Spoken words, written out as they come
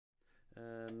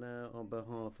On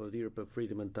behalf of the Europe of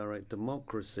Freedom and Direct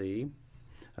Democracy,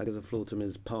 I give the floor to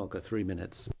Ms. Parker, 3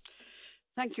 minutes.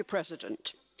 Thank you,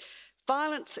 President.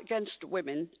 Violence against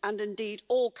women, and indeed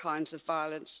all kinds of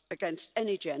violence against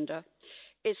any gender,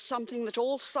 is something that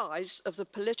all sides of the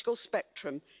political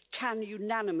spectrum can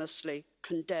unanimously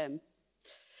condemn.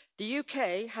 The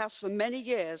UK has for many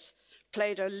years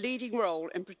played a leading role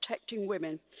in protecting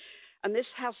women, and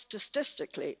this has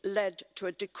statistically led to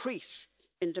a decrease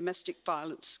in domestic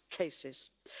violence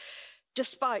cases.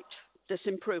 Despite this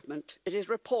improvement, it is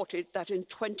reported that in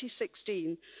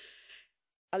 2016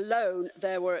 alone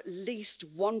there were at least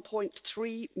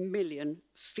 1.3 million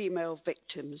female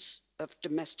victims of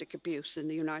domestic abuse in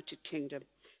the United Kingdom.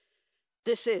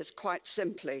 This is quite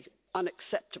simply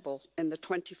unacceptable in the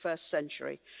 21st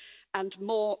century, and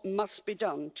more must be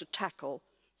done to tackle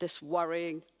this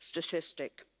worrying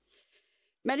statistic.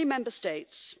 Many member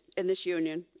states in this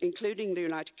union, including the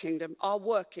United Kingdom, are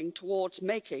working towards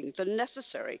making the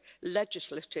necessary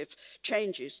legislative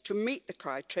changes to meet the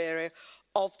criteria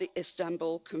of the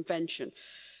Istanbul Convention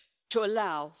to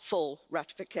allow full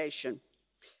ratification.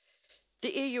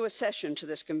 The EU accession to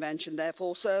this convention,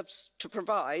 therefore, serves to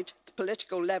provide the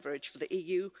political leverage for the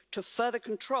EU to further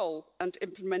control and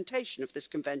implementation of this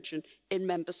convention in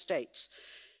member states.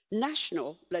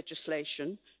 National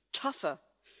legislation, tougher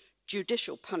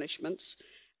judicial punishments,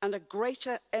 and a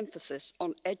greater emphasis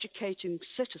on educating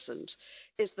citizens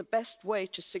is the best way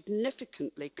to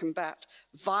significantly combat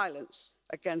violence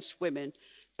against women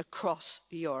across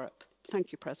Europe.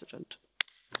 Thank you, President.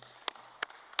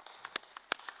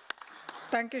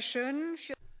 Dankeschön.